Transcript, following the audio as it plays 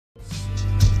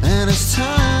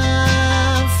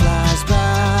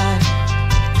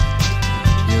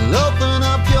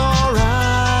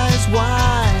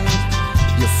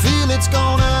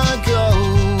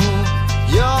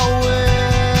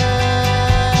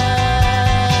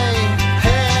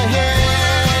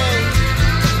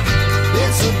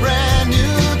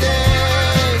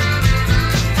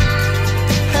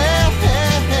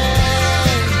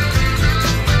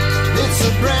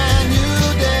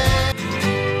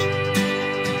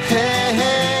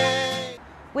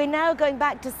We're now going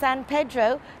back to San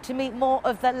Pedro to meet more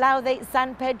of the Laude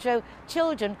San Pedro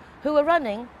children who are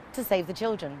running to save the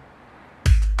children.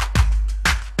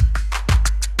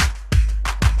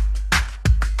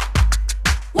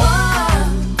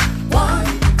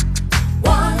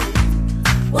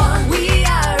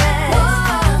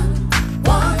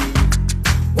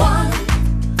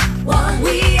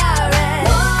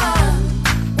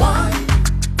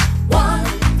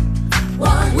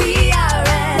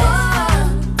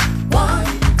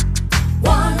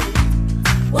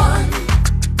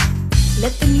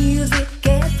 Let the music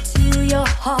get to your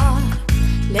heart.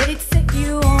 Let it set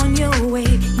you on your way.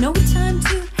 No time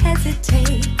to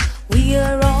hesitate. We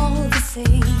are all the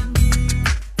same.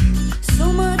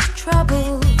 So much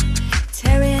trouble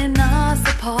tearing us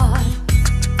apart.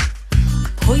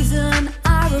 Poison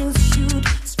arrows shoot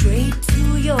straight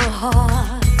to your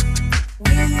heart.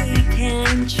 We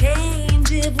can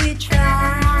change if we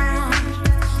try.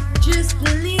 Just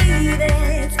believe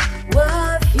it's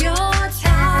worth your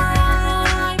time.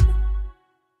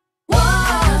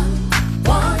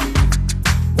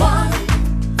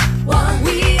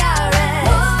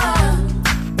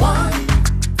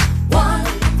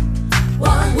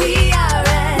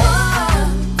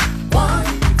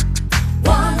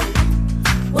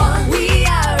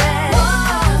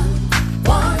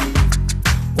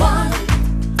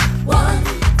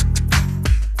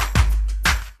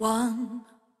 One.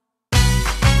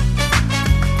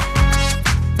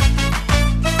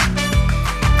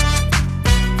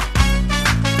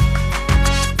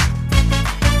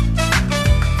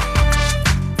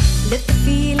 Let the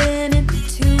feeling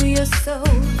into your soul.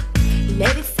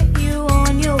 Let it set you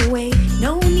on your way.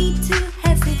 No need to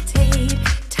hesitate.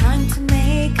 Time to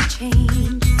make a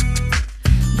change.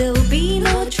 There'll be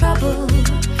no trouble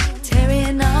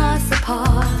tearing us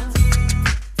apart.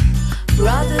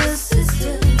 Brothers,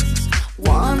 sisters,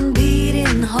 one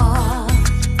beating heart.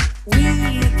 We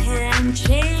can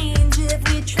change if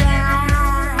we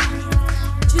try.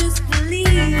 Just believe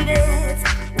it's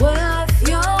worth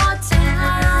your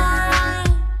time.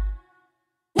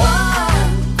 One,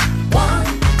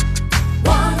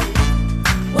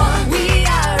 we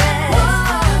are at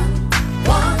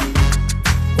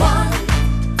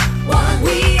one,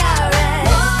 we are at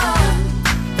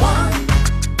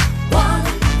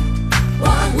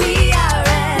one.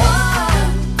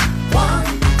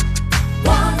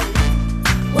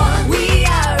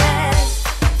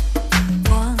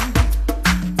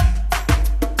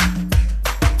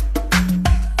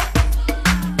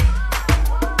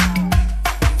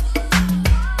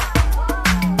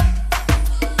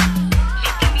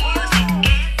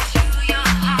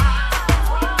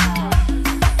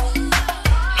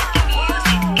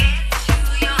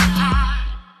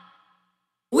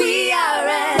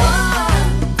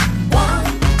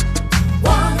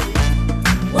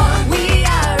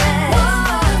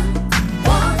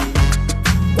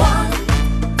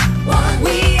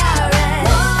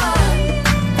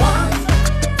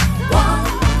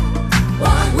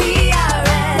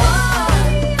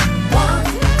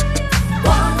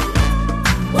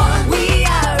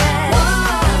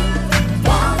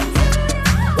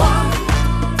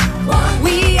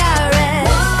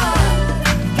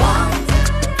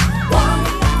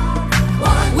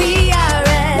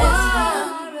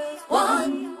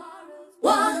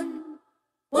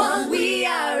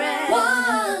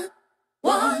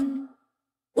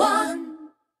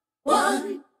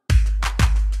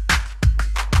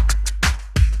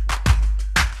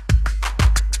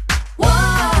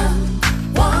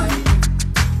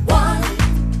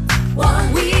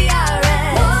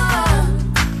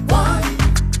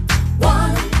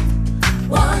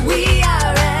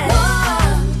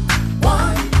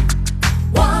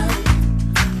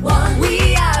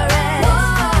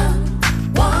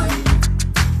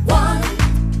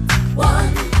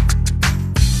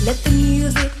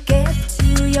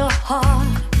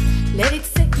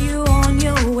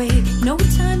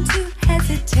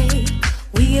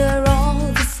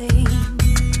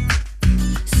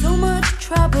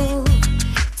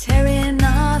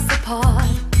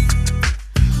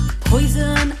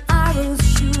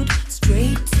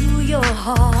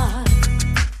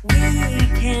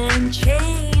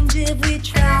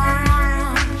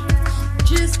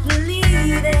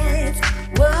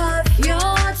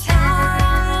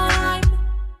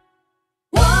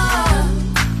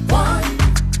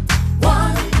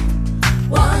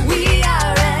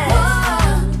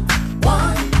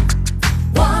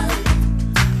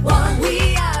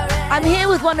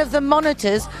 one of the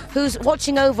monitors who's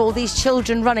watching over all these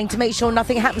children running to make sure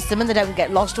nothing happens to them and they don't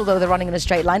get lost, although they're running in a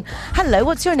straight line. Hello,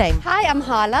 what's your name? Hi, I'm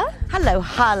Hala. Hello,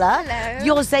 Hala. Hello.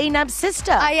 You're Zainab's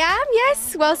sister. I am,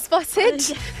 yes, well spotted.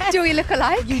 Do we look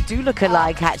alike? You do look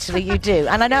alike, actually, you do.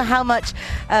 And I know how much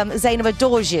Zainab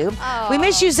adores you. Oh. We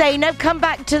miss you, Zainab. Come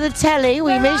back to the telly.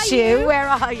 We miss you. Where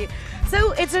are you?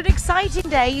 So it's an exciting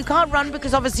day. You can't run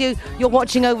because obviously you're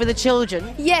watching over the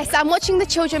children. Yes, I'm watching the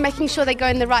children, making sure they go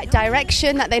in the right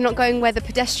direction, that they're not going where the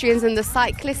pedestrians and the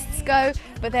cyclists go,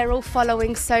 but they're all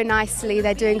following so nicely.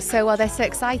 They're doing so well. They're so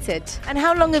excited. And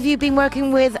how long have you been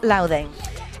working with Laude?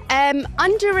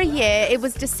 Under a year. It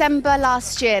was December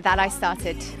last year that I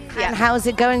started. And how's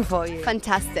it going for you?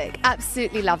 Fantastic.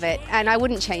 Absolutely love it. And I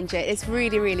wouldn't change it. It's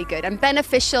really, really good and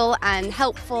beneficial and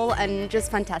helpful and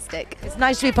just fantastic. It's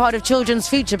nice to be part of children's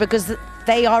future because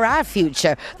they are our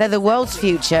future. They're the world's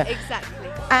future. Exactly.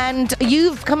 And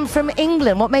you've come from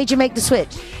England. What made you make the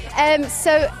switch?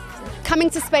 So coming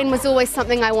to Spain was always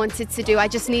something I wanted to do. I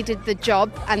just needed the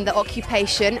job and the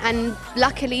occupation, and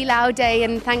luckily Laude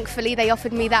and thankfully they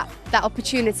offered me that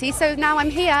opportunity. So now I'm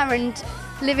here and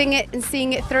living it and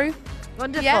seeing it through.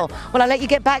 Wonderful. Yeah. Well, I'll let you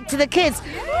get back to the kids.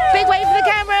 Big wave for the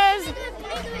cameras.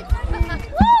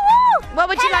 What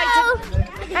would you like to...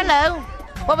 Hello.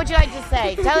 What would you like to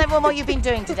say? Tell everyone what you've been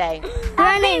doing today.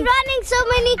 I've been running so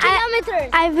many kilometers.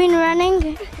 I've been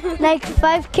running like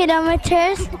 5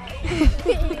 kilometers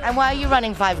And why are you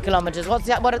running 5 kilometers? Why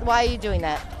are you doing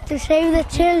that? to save the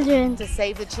children. To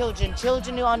save the children.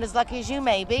 Children who aren't as lucky as you,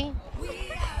 maybe.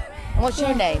 And what's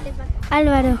your name?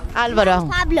 Alvaro. Alvaro.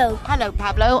 Pablo. Hello,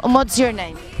 Pablo. And what's your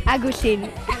name? Agustin.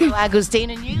 Hello, Agustin.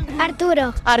 And you?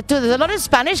 Arturo. Arturo. There's a lot of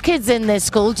Spanish kids in this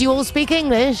school. Do you all speak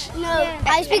English? No,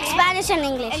 I speak Spanish and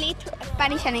English.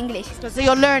 Spanish and English. So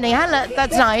you're learning. Hello.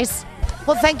 That's nice.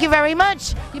 Well, thank you very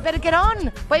much. You better get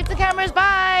on. Wave the cameras.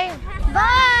 Bye.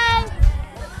 Bye.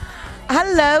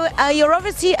 Hello. You're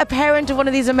obviously a parent of one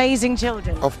of these amazing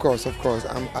children. Of course.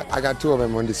 I got 2 of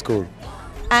them on the school.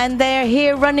 And they're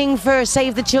here running for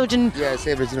Save the Children. Yeah,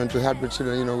 save the children, to help the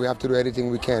children. You know, we have to do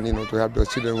everything we can, you know, to help those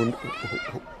children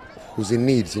who's in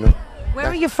need, you know. Where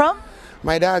are you from?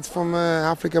 My dad's from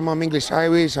Africa, mom English,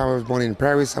 Irish. I was born in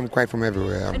Paris. I'm quite from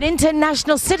everywhere. An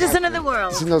international citizen of the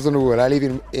world. Citizens of the world. I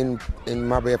live in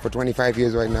Marbella for 25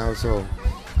 years right now, so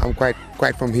I'm quite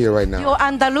from here right now. You're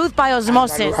andaluz by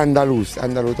osmosis. Andaluz.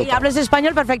 Y hablas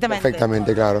español perfectamente.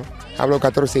 Perfectamente, claro. Hablo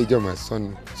 14 idiomas,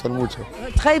 son muchos.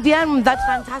 Très bien, that's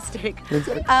fantastic.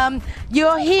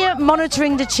 You're here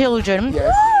monitoring the children.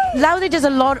 Yes. Laude does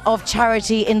a lot of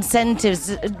charity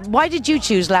incentives. Why did you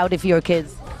choose Laude for your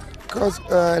kids? Because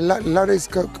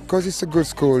it's a good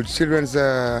school. Children's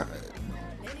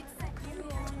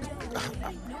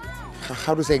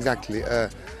how to say exactly,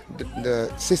 the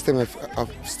system of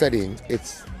studying,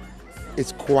 it's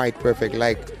quite perfect,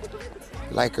 like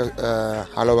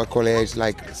Aloha College,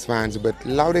 like Swans, but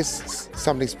Laude is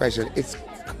something special. It's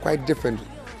quite different.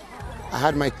 I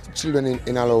had my children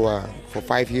in Aloha for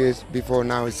 5 years before.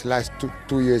 Now it's the last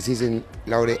 2 years he's in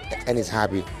Laude and he's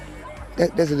happy.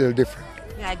 That's a little different.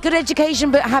 Yeah, good education,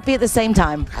 but happy at the same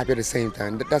time. Happy at the same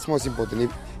time. That's most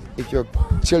important. If your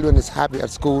children is happy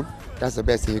at school, that's the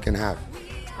best thing you can have.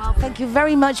 Well, thank you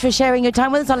very much for sharing your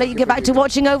time with us. I'll let you get back to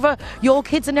watching over your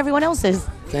kids and everyone else's.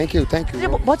 Thank you.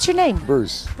 What's your name?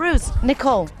 Bruce. Bruce.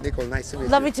 Nicole. Nicole, nice to meet you.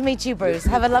 Lovely to meet you, Bruce.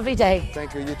 Have a lovely day.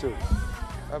 Thank you, you too.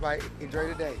 Bye-bye. Enjoy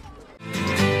the day.